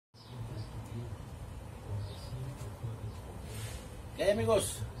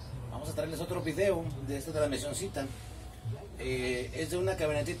Amigos, vamos a traerles otro video de esta transmisioncita. Es de una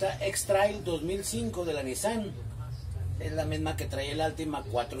camionetita Xtrail 2005 de la Nissan. Es la misma que trae el Altima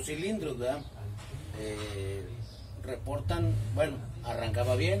 4 cilindros, ¿verdad? Reportan, bueno,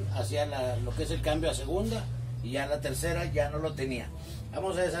 arrancaba bien, hacía lo que es el cambio a segunda, y ya la tercera ya no lo tenía.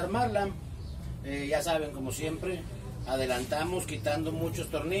 Vamos a desarmarla. Ya saben, como siempre, adelantamos quitando muchos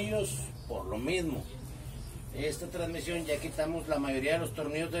tornillos por lo mismo. Esta transmisión ya quitamos la mayoría de los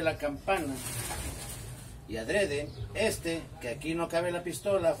tornillos de la campana, y adrede, que aquí no cabe la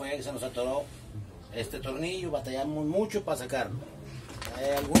pistola, fue que se nos atoró este tornillo. Batallamos mucho para sacarlo,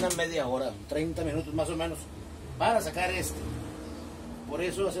 alguna media hora, 30 minutos más o menos para sacar Por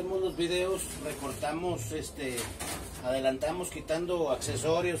eso hacemos los videos, recortamos, adelantamos quitando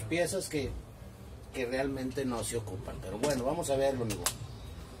accesorios, piezas que realmente no se ocupan. Pero bueno, vamos a verlo, amigo.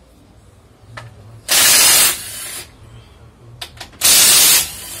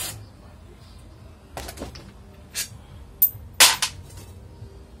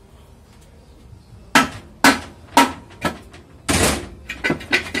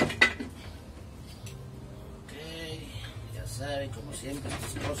 Saben, como siempre,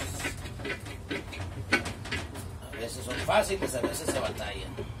 estas cosas a veces son fáciles, a veces se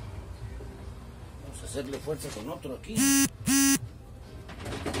batallan. Vamos a hacerle fuerza con otro aquí.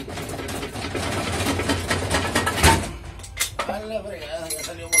 A la fregada, ya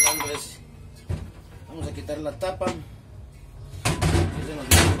salió volando ese. Vamos a quitar la tapa. Aquí se nos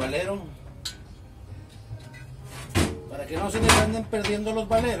dio el valero. Para que no se les anden perdiendo los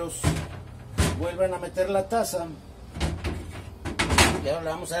valeros, vuelvan a meter la taza. Y ahora le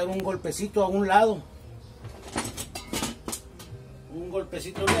vamos a dar un golpecito a un lado. Un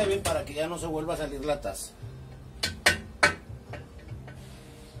golpecito leve para que ya no se vuelva a salir la taza.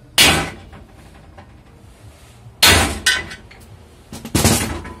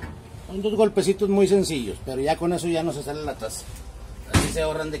 Son dos golpecitos muy sencillos, pero ya con eso ya no se sale la taza. Así se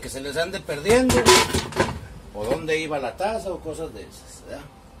ahorran de que se les ande perdiendo, o dónde iba la taza, o cosas de esas, ¿verdad?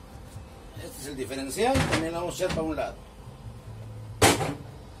 Este es el diferencial, también lo vamos a echar para un lado.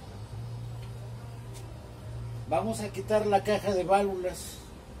 Vamos a quitar la caja de válvulas,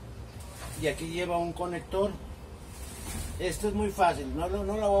 y aquí lleva un conector. Esto es muy fácil, no la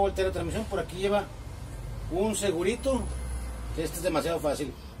voy a voltear la transmisión. Por aquí lleva un segurito, que este es demasiado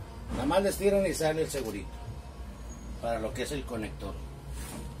fácil. Nada más les tiran y sale el segurito para lo que es el conector,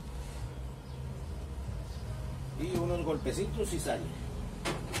 y unos golpecitos y sale.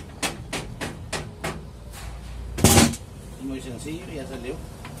 Es muy sencillo, ya salió.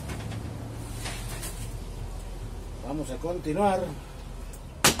 Vamos a continuar,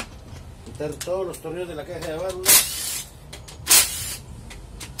 quitar todos los tornillos de la caja de válvulas.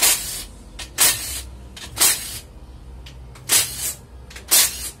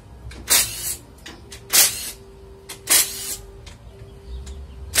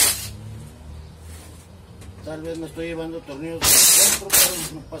 Tal vez me estoy llevando tornillos de dentro,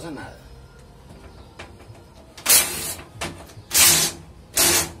 pero no pasa nada.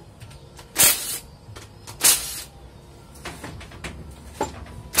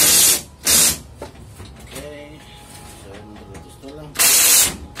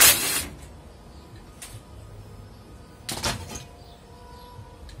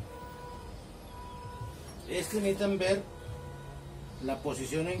 Necesitan ver la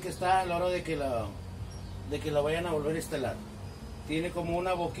posición en que está a la hora de que la vayan a volver a instalar. Tiene como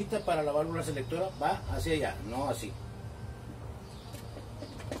una boquita para la válvula selectora, va hacia allá, no así.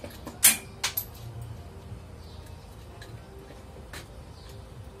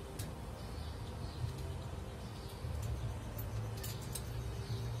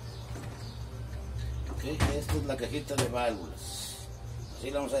 Ok, esta es la cajita de válvulas. Así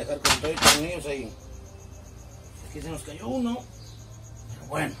la vamos a dejar con todos los tornillos ahí. Aquí se nos cayó uno, pero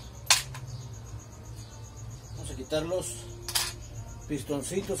bueno. Vamos a quitar los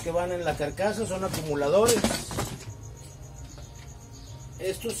pistoncitos que van en la carcasa, son acumuladores.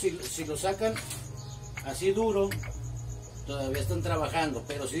 Estos si lo sacan así duro, todavía están trabajando,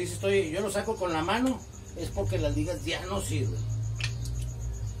 pero si dice yo lo saco con la mano, es porque las ligas ya no sirven.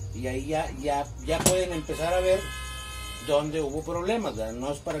 Y ahí ya pueden empezar a ver dónde hubo problemas, ¿verdad?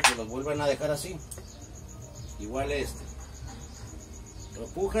 No es para que los vuelvan a dejar así. Igual lo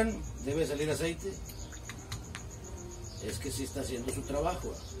empujan, debe salir aceite, es que sí está haciendo su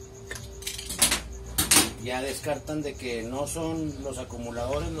trabajo. Ya descartan de que no son los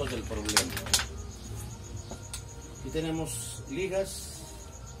acumuladores los del problema. Aquí tenemos ligas,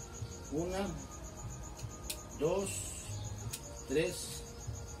 1, 2, 3,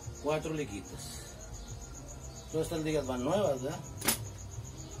 4 liquitas. Todas estas ligas van nuevas, ¿verdad?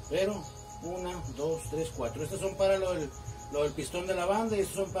 Pero 1, 2, 3, 4. Estos son para lo del pistón de la banda y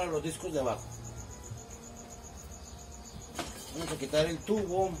estos son para los discos de abajo. Vamos a quitar el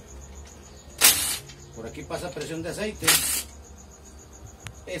tubo. Por aquí pasa presión de aceite.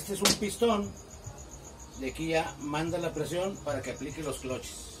 Este es un pistón. De aquí ya manda la presión para que aplique los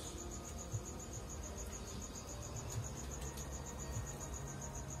cloches.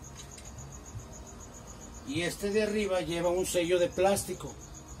 Y este de arriba lleva un sello de plástico.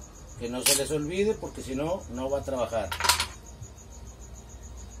 Que no se les olvide porque si no, no va a trabajar.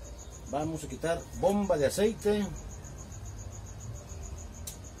 Vamos a quitar bomba de aceite.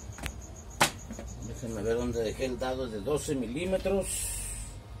 Déjenme ver dónde dejé el dado de 12 milímetros.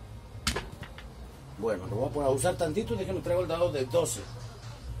 Bueno, lo voy a poner a usar tantito y déjenme traigo el dado de 12.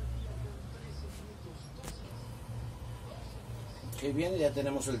 Ok, bien, ya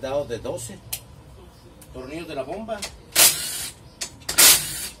tenemos el dado de 12. Tornillos de la bomba.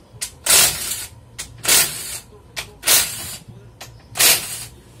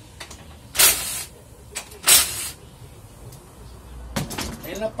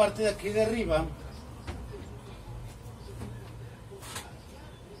 En la parte de aquí de arriba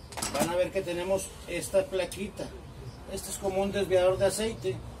van a ver que tenemos esta plaquita. Este es como un desviador de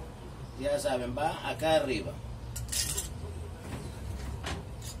aceite. Ya saben, va acá arriba.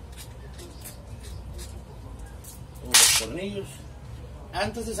 Los tornillos.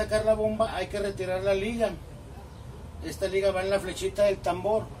 Antes de sacar la bomba hay que retirar la liga. Esta liga va en la flechita del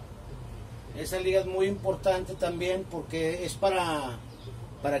tambor. Esa liga es muy importante también porque es para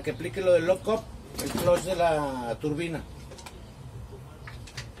que aplique lo del lock-up, el clutch de la turbina.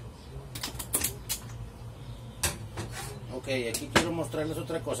 Ok, aquí quiero mostrarles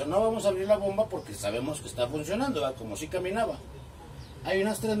otra cosa. No vamos a abrir la bomba porque sabemos que está funcionando, ¿verdad? Como si caminaba. Hay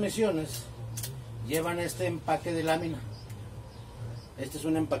unas transmisiones, llevan este empaque de lámina. Este es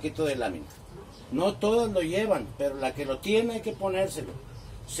un empaquito de lámina. No todas lo llevan, pero la que lo tiene hay que ponérselo.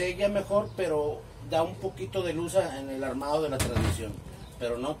 Sella mejor, pero da un poquito de luz en el armado de la transmisión.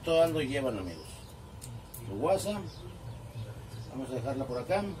 Pero no todas lo llevan, amigos. Su guasa. Vamos a dejarla por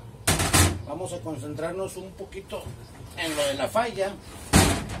acá. Vamos a concentrarnos un poquito en lo de la falla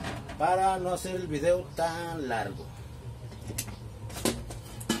para no hacer el video tan largo.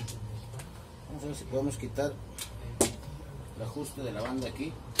 Vamos a ver si podemos quitar el ajuste de la banda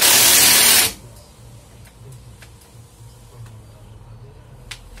aquí.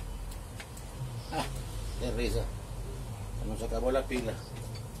 Ah, qué risa. Se nos acabó la pila.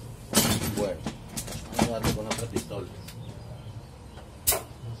 Bueno, vamos a darle con otra pistola.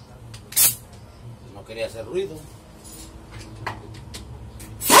 No quería hacer ruido.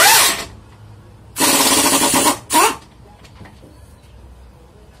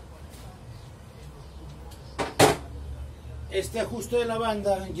 Este ajuste de la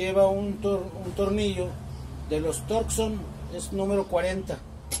banda lleva un tornillo de los Torxon, es número 40,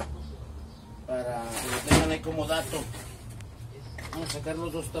 para que lo tengan ahí como dato. Vamos a sacar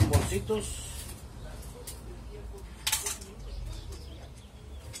los dos tamborcitos.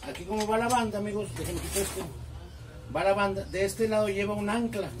 Aquí como va la banda, amigos, déjenme quitar esto. Va la banda, de este lado lleva un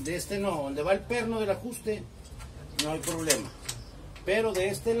ancla, de este no, donde va el perno del ajuste no hay problema. Pero de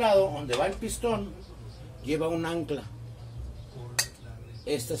este lado, donde va el pistón, lleva un ancla.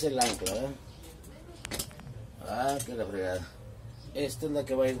 Este es el ancla, ¿verdad? Ah, que la fregada. Esta es la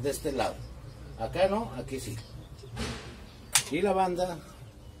que va a ir de este lado. Acá no, aquí sí. Y la banda,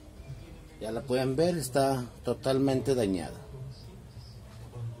 ya la pueden ver, está totalmente dañada.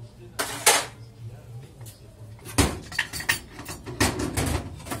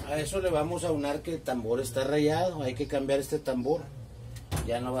 A eso le vamos a unar que el tambor está rayado. Hay que cambiar este tambor.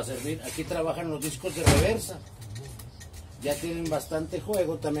 Ya no va a servir. Aquí trabajan los discos de reversa. Ya tienen bastante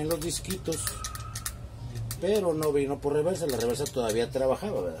juego también los disquitos. Pero no vino por reversa. La reversa todavía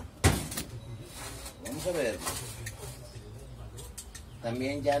trabajaba, ¿verdad? Vamos a ver.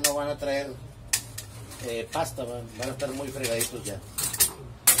 También ya no van a traer pasta. Van a estar muy fregaditos ya.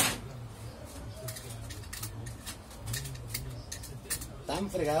 Tan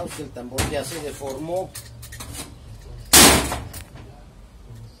fregados que el tambor ya se deformó.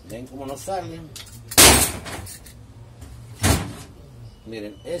 Ven cómo nos salen.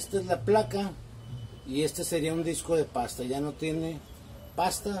 Miren, esta es la placa y este sería un disco de pasta. Ya no tiene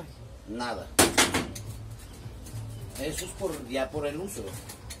pasta, nada. Eso es ya por el uso.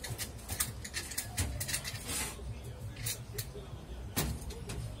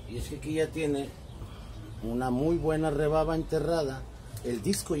 Y es que aquí ya tiene una muy buena rebaba enterrada. El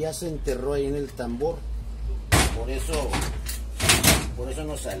disco ya se enterró ahí en el tambor. Por eso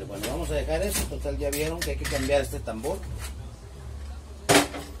no sale. Bueno, vamos a dejar eso. Total, ya vieron que hay que cambiar este tambor.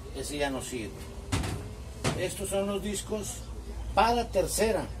 ese ya no sirve. Estos son los discos para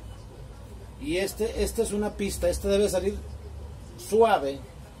tercera. Y esta es una pista, este debe salir suave,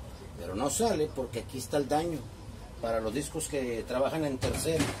 pero no sale porque aquí está el daño. Para los discos que trabajan en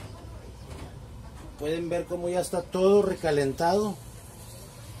tercera. Pueden ver cómo ya está todo recalentado.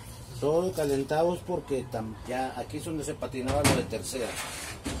 Todo calentados porque ya aquí es donde se patinaba lo de tercera.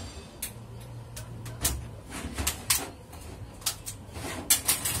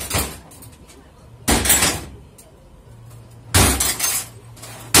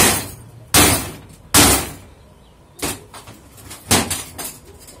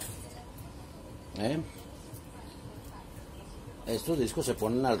 Estos discos se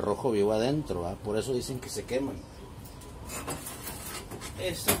ponen al rojo vivo adentro, ¿eh? Por eso dicen que se queman.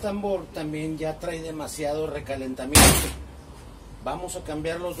 Este tambor también ya trae demasiado recalentamiento. Vamos a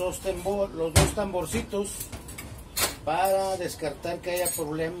cambiar los dos tamborcitos para descartar que haya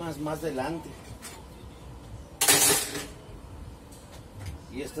problemas más adelante.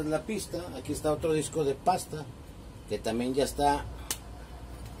 Y esta es la pista. Aquí está otro disco de pasta que también ya está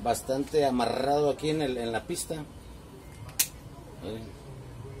bastante amarrado aquí en la pista.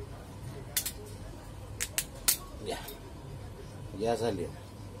 Ya salió.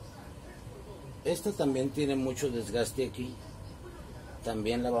 Esta también tiene mucho desgaste aquí.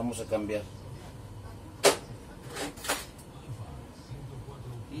 También la vamos a cambiar.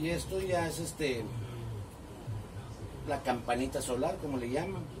 Y esto ya es la campanita solar, como le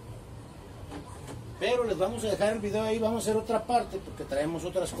llaman. Pero les vamos a dejar el video ahí, vamos a hacer otra parte porque traemos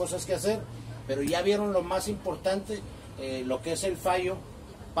otras cosas que hacer. Pero ya vieron lo más importante, lo que es el fallo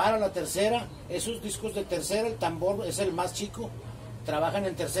para la tercera. Esos discos de tercera, el tambor es el más chico. Trabajan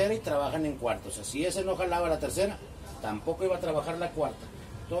en tercera y trabajan en cuarta. O sea, si ese no jalaba la tercera, tampoco iba a trabajar la cuarta.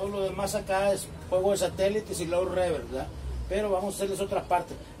 Todo lo demás acá es juego de satélites y low reverb, ¿verdad? Pero vamos a hacerles otra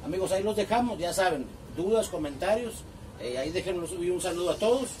parte. Amigos, ahí los dejamos, ya saben, dudas, comentarios, ahí déjenos un saludo a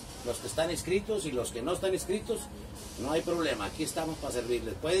todos, los que están inscritos y los que no están inscritos, no hay problema, aquí estamos para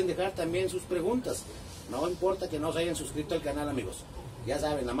servirles. Pueden dejar también sus preguntas, no importa que no se hayan suscrito al canal, amigos. Ya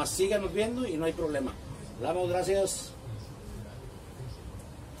saben, nada más síganos viendo y no hay problema. Hablamos, gracias.